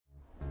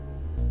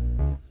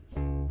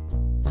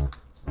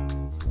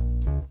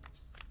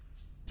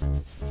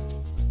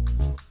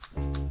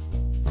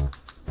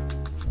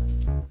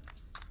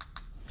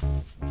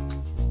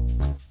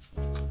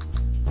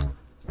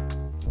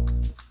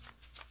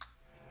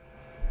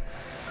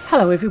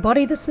Hello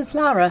everybody, this is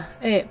Lara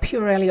at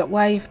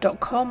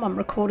pureelliottwave.com. I'm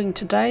recording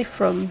today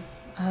from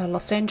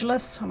Los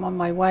Angeles. I'm on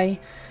my way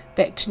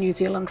back to New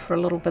Zealand for a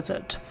little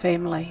visit to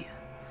family.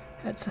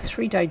 It's a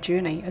 3-day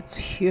journey. It's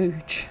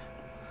huge.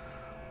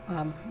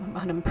 I'm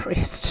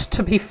unimpressed,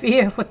 to be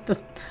fair, with the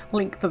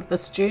length of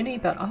this journey,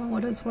 but oh,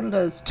 it is what it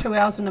is. 2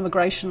 hours in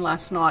immigration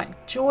last night.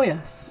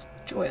 Joyous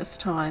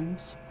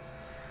times.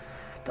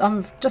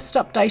 I've just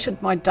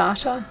updated my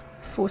data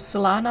for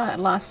Solana. At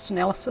last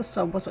analysis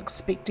I was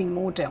expecting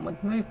more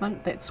downward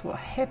movement. That's what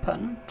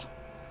happened.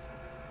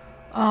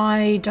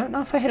 I don't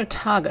know if I had a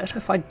target.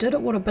 If I did,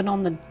 it would have been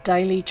on the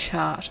daily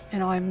chart,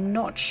 and I'm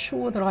not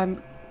sure that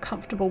I'm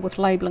comfortable with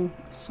labeling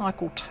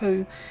cycle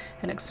 2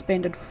 an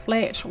expanded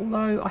flat,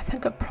 although I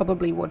think it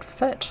probably would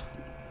fit.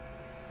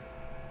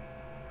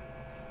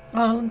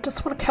 I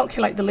just want to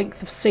calculate the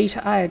length of C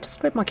to A. Just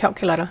grab my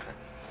calculator.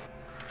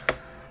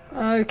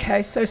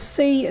 Okay, so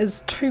C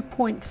is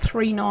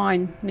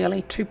 2.39,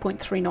 nearly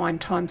 2.39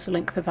 times the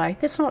length of A.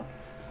 That's not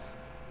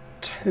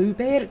too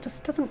bad. It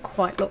just doesn't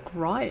quite look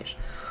right.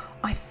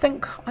 I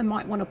think I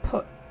might want to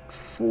put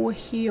 4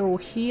 here or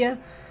here.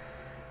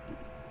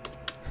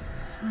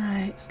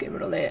 Let's get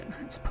rid of that.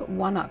 Let's put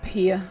 1 up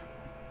here.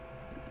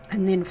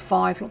 And then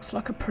 5 looks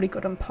like a pretty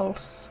good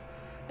impulse.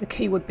 The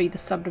key would be the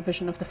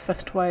subdivision of the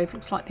 5th wave.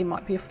 Looks like there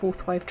might be a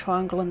 4th wave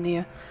triangle in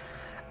there.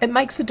 It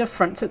makes a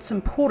difference. It's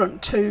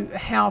important to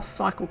how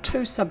cycle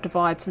 2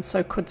 subdivides, and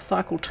so could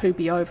cycle 2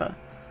 be over.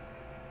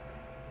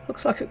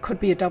 Looks like it could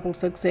be a double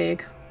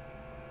zigzag.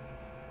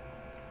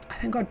 I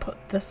think I'd put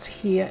this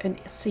here in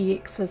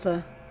CX as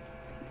a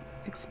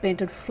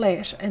expanded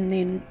flat, and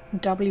then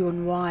W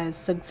and Y as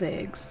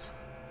zigzags.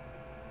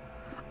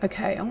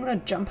 Okay, I'm going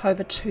to jump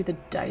over to the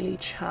daily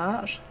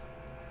chart.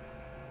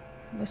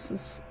 This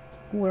is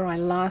where I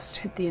last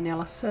had the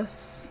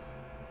analysis.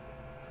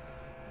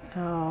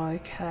 Oh,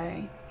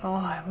 okay. Oh,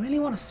 I really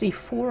want to see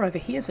 4 over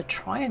here as a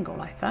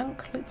triangle, I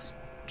think. Let's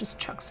just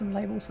chuck some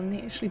labels in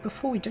there. Actually,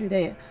 before we do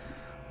that,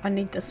 I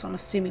need this on a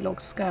semi-log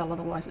scale,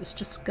 otherwise it's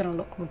just going to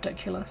look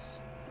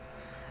ridiculous.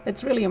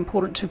 It's really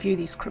important to view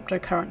these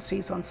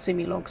cryptocurrencies on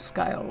semi-log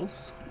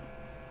scales,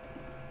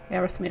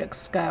 arithmetic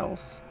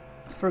scales,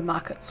 for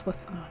markets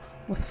with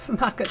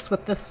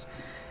this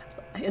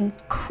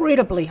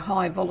incredibly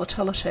high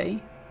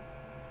volatility.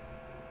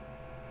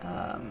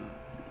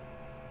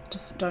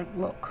 Just don't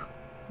look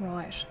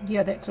right.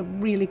 Yeah, that's a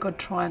really good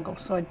triangle,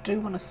 so I do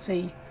want to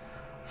see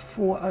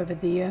 4 over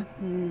there.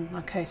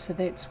 Okay, so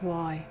that's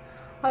why.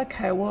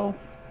 Okay, well,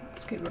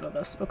 let's get rid of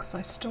this because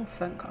I still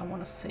think I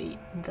want to see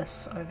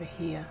this over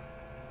here.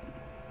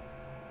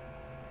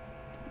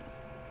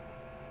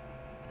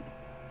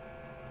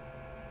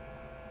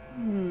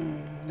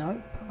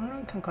 Nope, I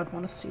don't think I'd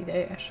want to see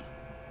that.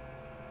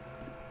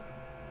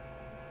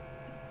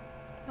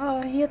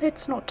 Oh, yeah,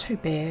 that's not too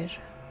bad.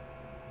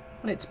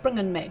 Let's bring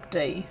in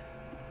MACD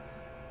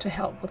to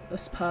help with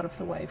this part of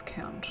the wave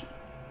count.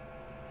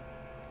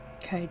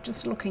 Okay,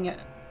 just looking at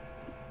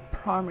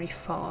primary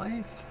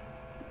 5.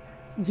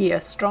 Yeah,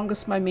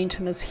 strongest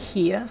momentum is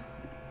here.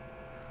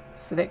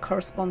 So that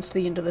corresponds to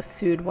the end of the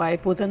 3rd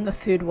wave. Within the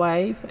 3rd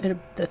wave,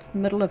 the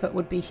middle of it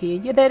would be here.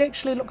 Yeah, that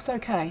actually looks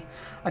okay.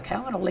 Okay,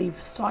 I'm going to leave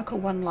cycle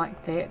 1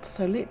 like that.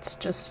 So let's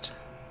just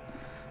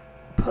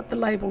put the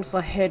labels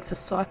I had for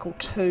cycle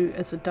 2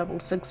 as a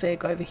double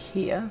zigzag over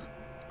here.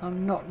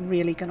 I'm not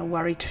really going to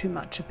worry too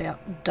much about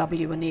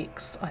W and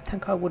X. I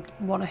think I would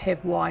want to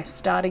have Y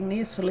starting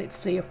there, so let's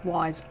see if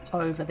Y's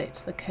over.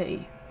 That's the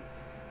key.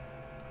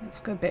 Let's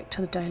go back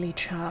to the daily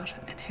chart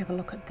and have a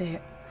look at that.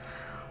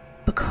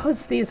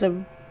 Because there's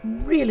a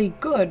really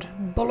good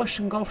bullish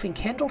engulfing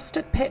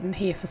candlestick pattern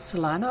here for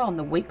Solana on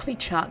the weekly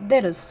chart,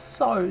 that is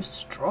so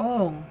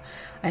strong.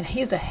 And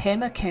here's a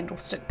hammer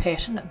candlestick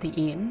pattern at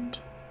the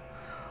end.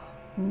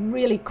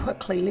 Really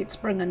quickly, let's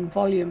bring in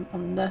volume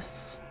on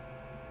this.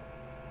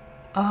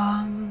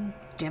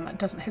 Damn, it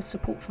doesn't have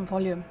support from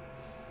volume.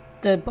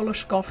 The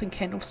bullish golfing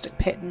candlestick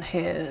pattern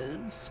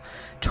has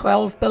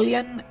 12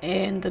 billion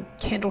and the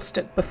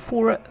candlestick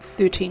before it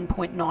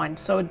 13.9,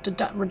 so a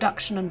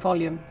reduction in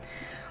volume.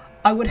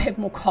 I would have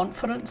more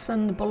confidence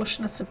in the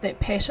bullishness of that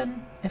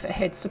pattern if it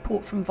had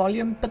support from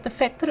volume, but the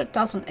fact that it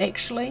doesn't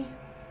actually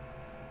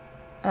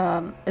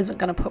isn't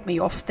going to put me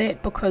off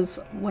that, because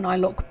when I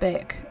look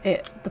back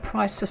at the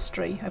price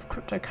history of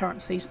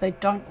cryptocurrencies, they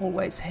don't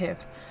always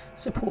have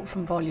support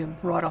from volume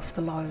right off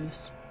the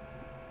lows.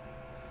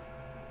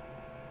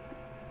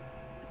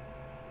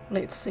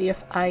 Let's see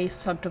if A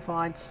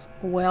subdivides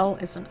well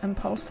as an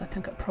impulse. I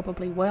think it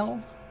probably will.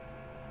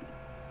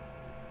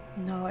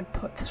 No, I'd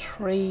put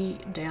 3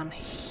 down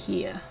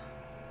here.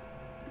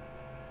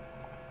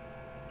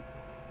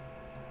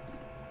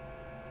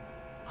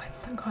 I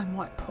think I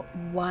might put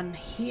 1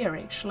 here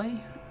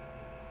actually.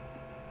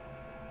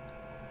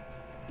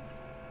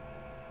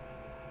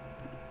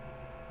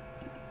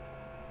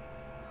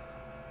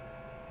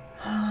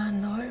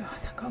 No, I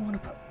think I want to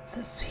put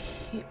this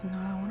here. No,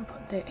 I want to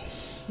put that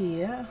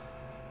here.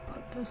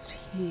 Put this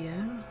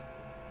here.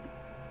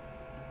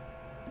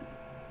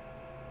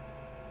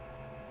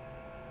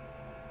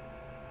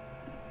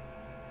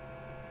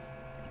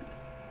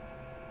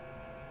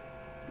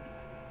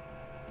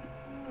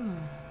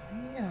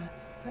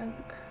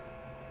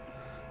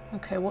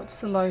 Okay,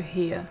 what's the low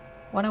here?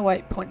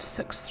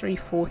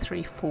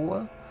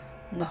 108.63434.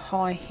 And the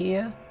high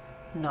here?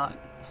 No.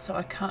 So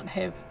I can't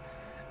have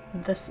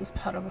this as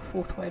part of a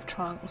fourth wave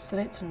triangle, so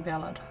that's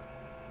invalid.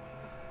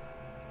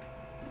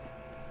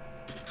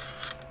 I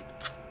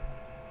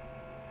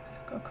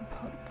think I could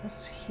put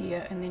this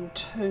here and then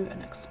 2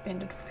 an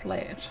expanded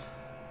flat.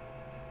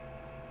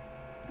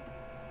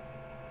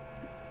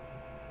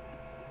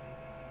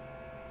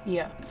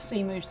 Yeah,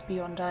 C moves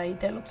beyond A.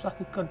 That looks like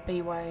a good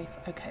B wave.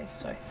 Okay,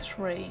 so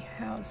 3.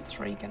 How is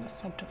 3 going to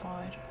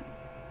subdivide?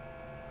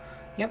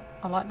 Yep,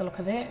 I like the look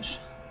of that.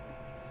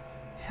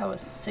 How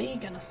is C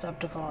going to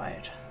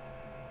subdivide?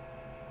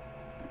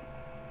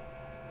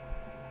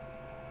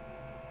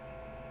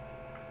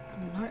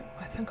 No,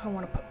 I think I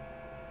want to put...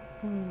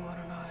 I don't know.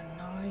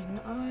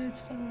 No,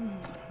 it's... I don't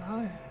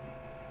know.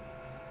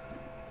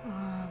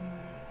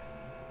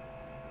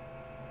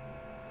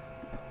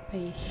 Put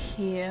B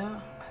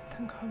here. I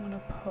think I want to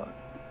put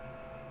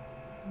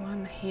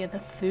 1 here. The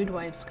third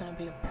wave's going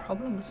to be a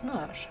problem, isn't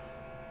it?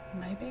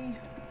 Maybe.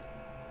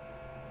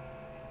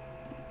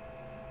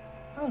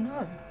 Oh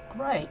no,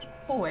 great.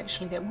 Oh,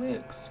 actually that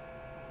works.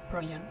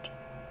 Brilliant.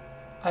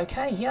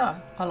 Okay, yeah,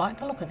 I like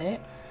the look of that.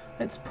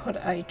 Let's put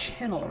a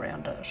channel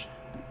around it.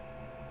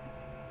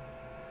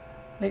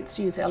 Let's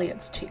use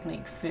Elliott's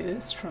technique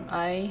first. From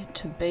A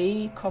to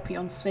B, copy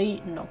on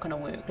C, not going to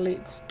work.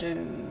 Let's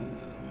do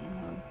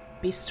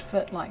best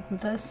fit like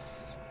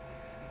this.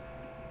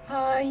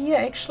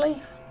 Yeah,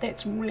 actually,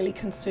 that's really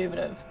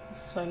conservative.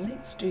 So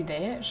let's do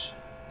that.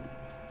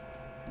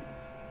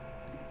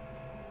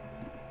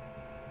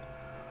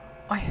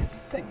 I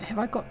think, have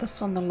I got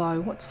this on the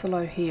low? What's the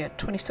low here?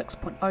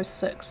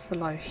 26.06, the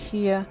low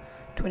here,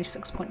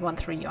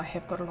 26.13. I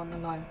have got it on the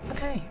low.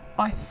 Okay,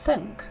 I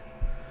think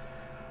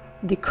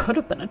there could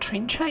have been a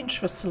trend change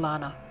for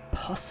Solana.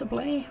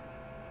 Possibly.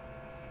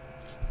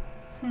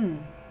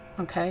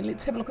 Okay,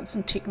 let's have a look at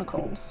some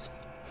technicals.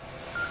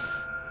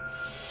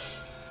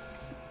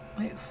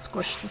 Let's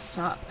squish this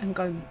up and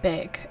go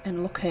back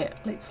and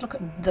let's look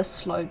at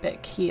this low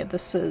back here.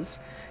 This is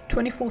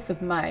 24th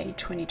of May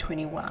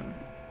 2021.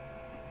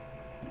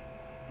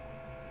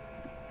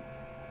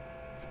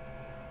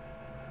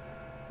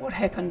 What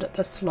happened at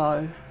this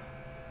low?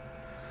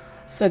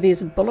 So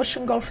there's a bullish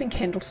engulfing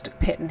candlestick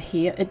pattern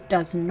here. It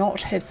does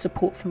not have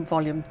support from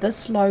volume.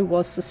 This low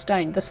was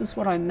sustained. This is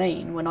what I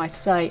mean when I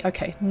say,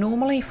 okay,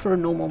 normally for a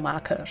normal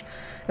market,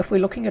 if we're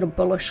looking at a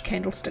bullish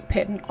candlestick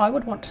pattern, I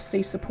would want to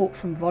see support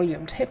from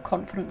volume to have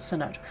confidence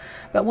in it.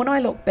 But when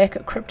I look back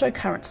at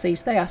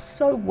cryptocurrencies, they are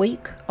so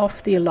weak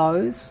off their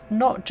lows,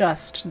 not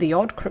just the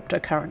odd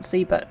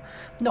cryptocurrency, but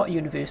not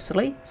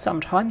universally.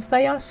 Sometimes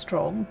they are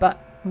strong, but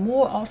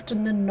more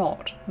often than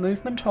not,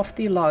 movement off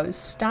their lows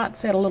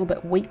starts out a little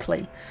bit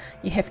weakly.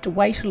 You have to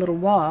wait a little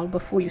while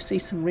before you see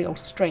some real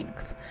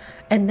strength.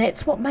 And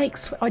that's what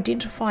makes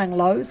identifying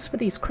lows for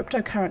these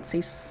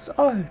cryptocurrencies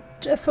so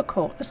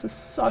difficult. This is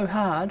so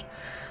hard.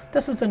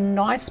 This is a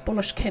nice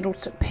bullish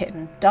candlestick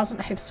pattern,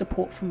 doesn't have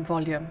support from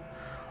volume.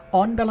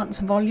 On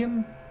balance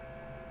volume,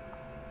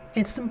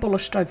 it's some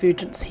bullish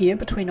divergence here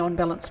between on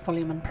balance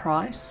volume and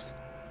price.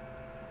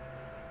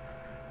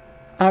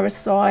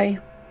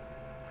 RSI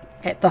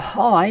at the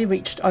high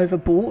reached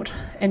overbought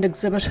and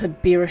exhibited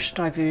bearish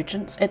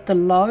divergence. At the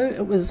low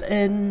it was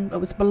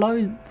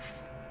below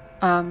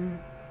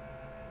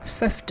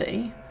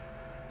 50,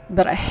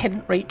 but it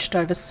hadn't reached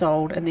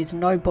oversold, and there's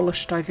no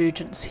bullish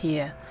divergence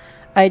here.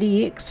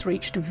 ADX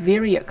reached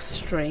very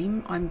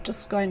extreme. I'm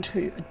just going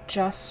to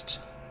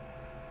adjust.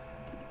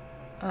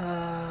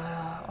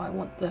 I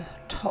want the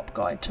top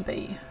guide to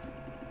be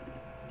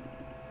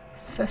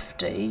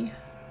 50 and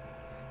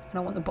I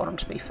want the bottom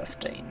to be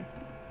 15.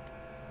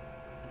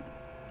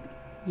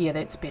 Yeah,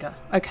 that's better.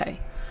 Okay.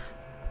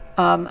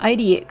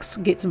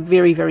 ADX gets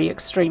very, very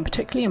extreme,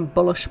 particularly in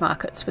bullish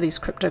markets for these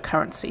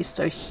cryptocurrencies.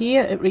 So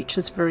here it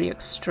reaches very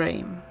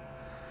extreme.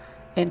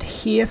 And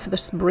here for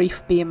this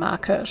brief bear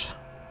market,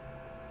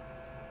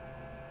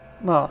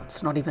 well,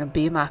 it's not even a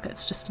bear market,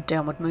 it's just a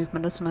downward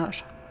movement, isn't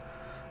it?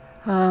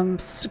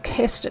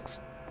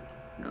 Stochastics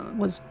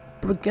was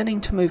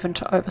beginning to move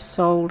into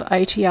oversold.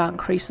 ATR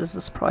increases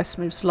as price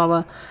moves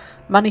lower.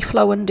 Money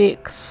flow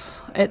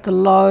index at the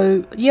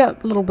low, yeah,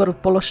 a little bit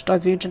of bullish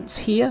divergence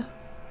here.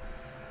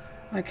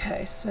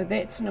 Okay, so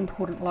that's an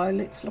important low.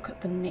 Let's look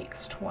at the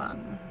next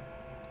one.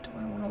 Do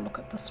I want to look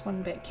at this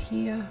one back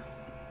here?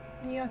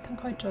 Yeah, I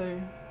think I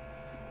do.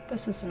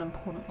 This is an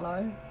important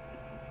low.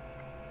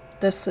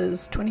 This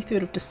is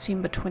 23rd of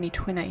December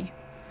 2020.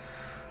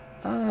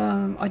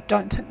 I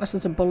don't think this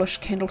is a bullish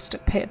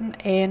candlestick pattern,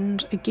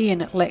 and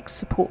again it lacks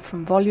support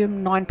from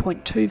volume.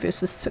 9.2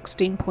 versus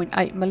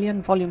 16.8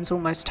 million. Volume's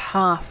almost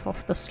half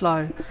off this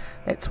low.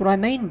 That's what I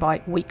mean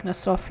by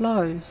weakness off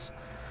lows.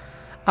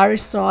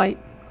 RSI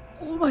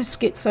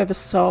almost gets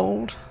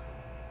oversold.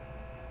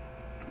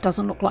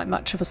 Doesn't look like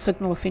much of a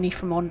signal, if any,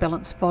 from on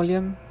balance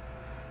volume.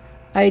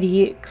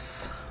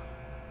 ADX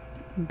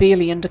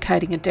barely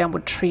indicating a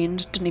downward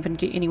trend, didn't even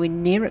get anywhere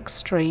near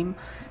extreme.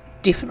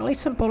 Definitely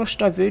some bullish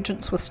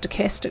divergence with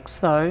stochastics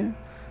though.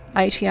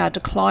 ATR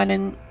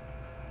declining,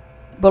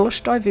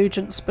 bullish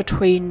divergence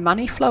between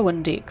money flow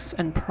index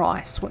and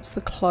price. What's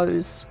the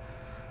close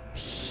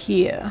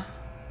here?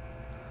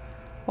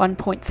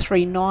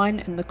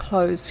 1.39 and the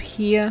close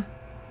here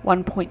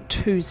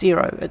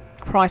 1.20.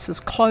 Price is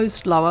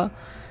closed lower.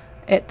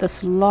 At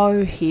this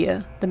low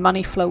here, the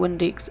money flow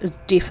index is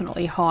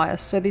definitely higher,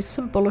 so there's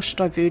some bullish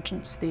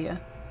divergence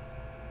there.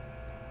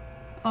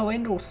 Oh,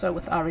 and also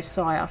with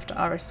RSI after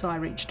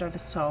RSI reached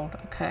oversold.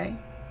 Okay,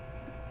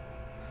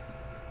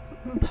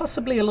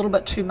 possibly a little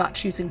bit too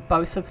much using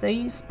both of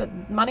these,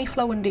 but money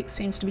flow index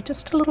seems to be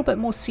just a little bit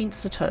more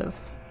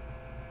sensitive.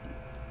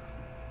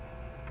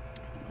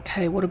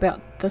 Okay, what about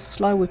this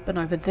low? We've been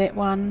over that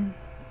one,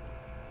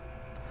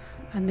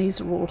 and these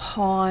are all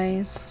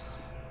highs.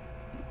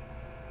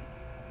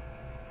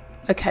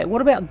 Okay,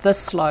 what about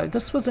this low?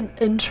 This was an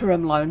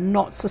interim low,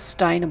 not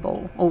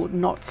sustainable, or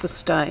not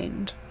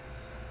sustained.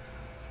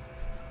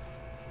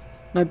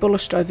 No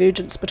bullish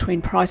divergence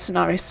between price and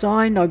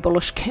RSI, no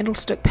bullish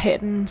candlestick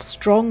pattern,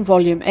 strong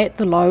volume at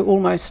the low,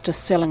 almost a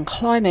selling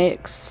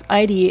climax.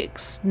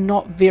 ADX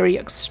not very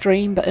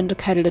extreme but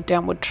indicated a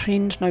downward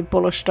trend, no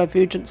bullish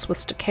divergence with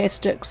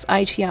stochastics.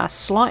 ATR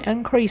slight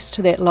increase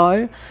to that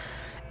low,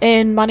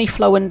 and money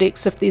flow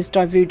index, if there's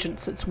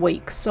divergence, it's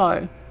weak.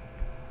 So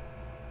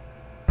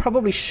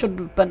probably should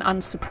have been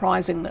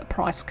unsurprising that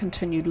price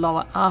continued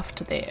lower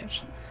after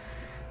that.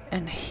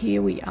 And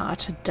here we are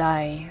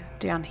today.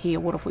 Down here,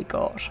 what have we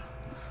got?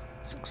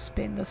 Let's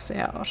expand this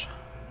out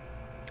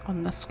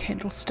on this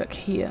candlestick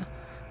here.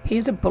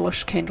 Here's a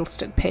bullish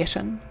candlestick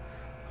pattern.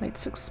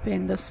 Let's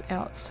expand this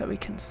out so we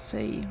can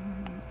see.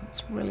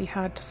 It's really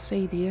hard to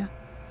see there.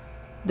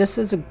 This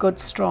is a good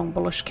strong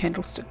bullish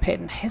candlestick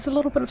pattern. Has a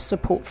little bit of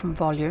support from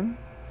volume.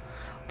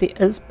 There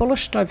is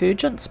bullish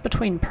divergence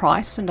between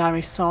price and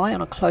RSI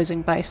on a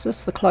closing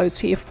basis. The close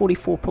here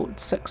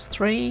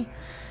 44.63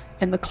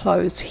 and the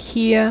close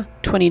here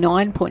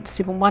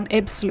 29.71.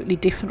 Absolutely,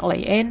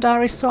 definitely. And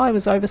RSI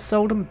was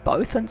oversold in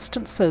both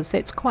instances.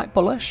 That's quite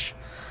bullish.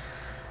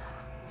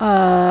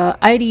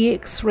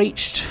 ADX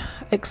reached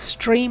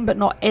extreme, but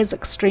not as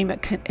extreme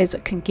as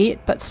it can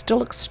get, but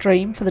still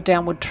extreme for the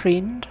downward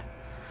trend.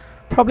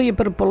 Probably a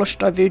bit of bullish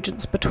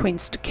divergence between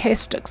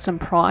stochastics and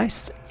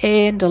price,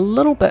 and a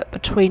little bit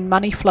between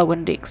money flow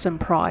index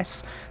and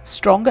price.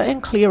 Stronger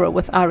and clearer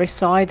with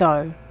RSI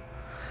though.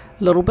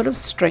 A little bit of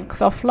strength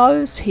off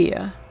lows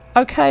here.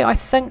 Okay, I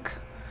think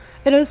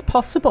it is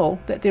possible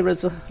that there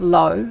is a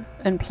low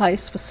in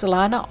place for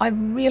Solana. I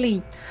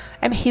really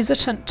am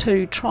hesitant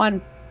to try and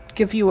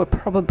give you a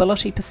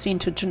probability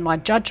percentage in my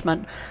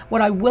judgment.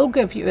 What I will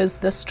give you is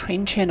this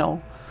trend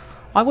channel.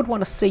 I would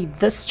want to see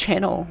this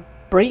channel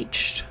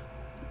breached.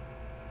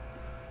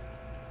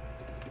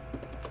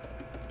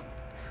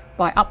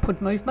 By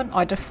upward movement,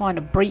 I define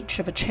a breach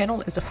of a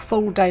channel as a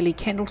full daily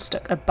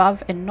candlestick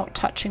above and not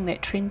touching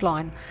that trend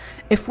line.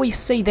 If we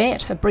see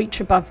that, a breach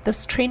above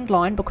this trend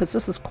line, because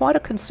this is quite a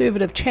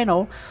conservative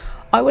channel,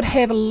 I would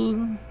have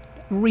a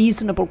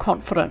reasonable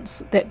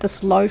confidence that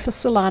this low for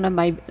Solana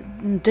may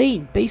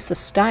indeed be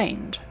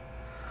sustained.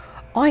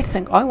 I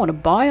think I want to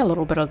buy a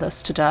little bit of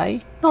this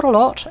today. Not a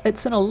lot.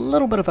 It's in a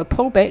little bit of a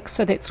pullback,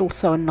 so that's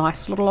also a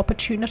nice little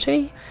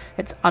opportunity.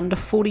 It's under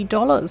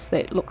 $40.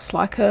 That looks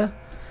like a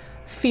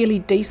fairly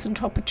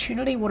decent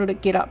opportunity. What did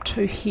it get up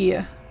to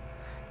here?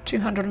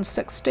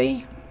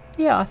 260.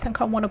 Yeah, I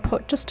think I want to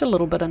put just a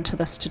little bit into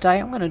this today.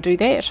 I'm going to do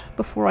that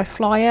before I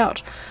fly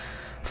out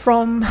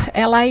from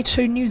LA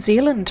to New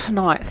Zealand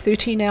tonight.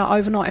 13-hour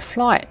overnight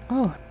flight.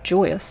 Oh,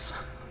 joyous.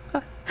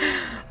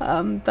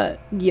 But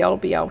yeah, I'll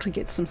be able to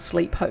get some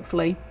sleep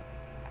hopefully.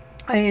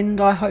 And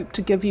I hope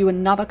to give you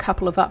another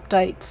couple of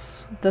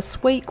updates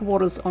this week.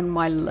 What is on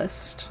my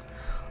list?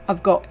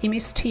 I've got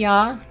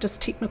MSTR,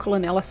 just technical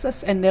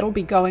analysis, and that'll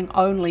be going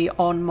only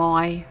on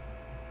my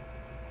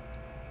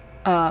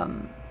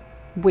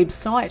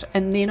website.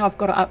 And then I've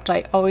got to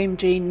update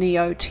OMG,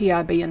 NEO,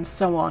 TRB, and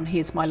so on.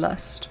 Here's my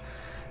list.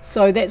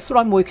 So that's what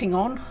I'm working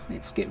on.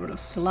 Let's get rid of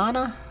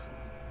Solana.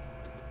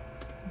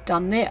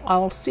 Done that.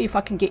 I'll see if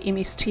I can get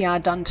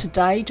MSTR done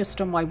today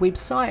just on my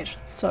website.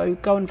 So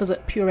go and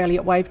visit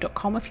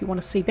pureelliottwave.com if you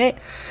want to see that.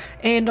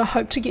 And I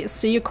hope to get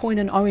Sia Coin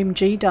and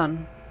OMG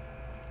done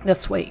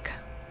this week.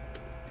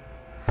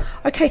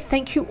 Okay,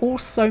 thank you all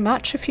so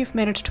much if you've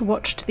managed to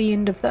watch to the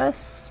end of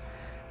this,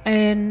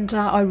 and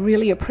I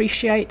really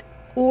appreciate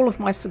all of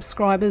my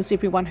subscribers,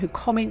 everyone who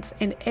comments,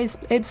 and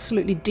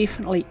absolutely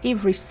definitely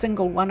every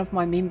single one of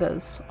my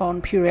members on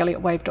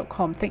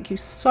pureelliottwave.com. Thank you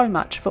so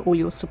much for all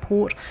your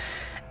support,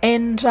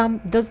 and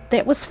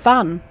that was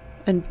fun.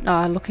 And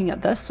looking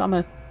at this, I'm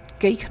a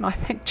geek and I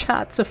think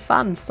charts are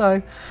fun,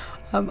 so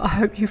I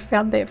hope you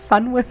found that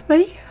fun with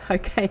me.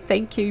 Okay,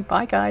 thank you.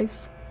 Bye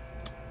guys.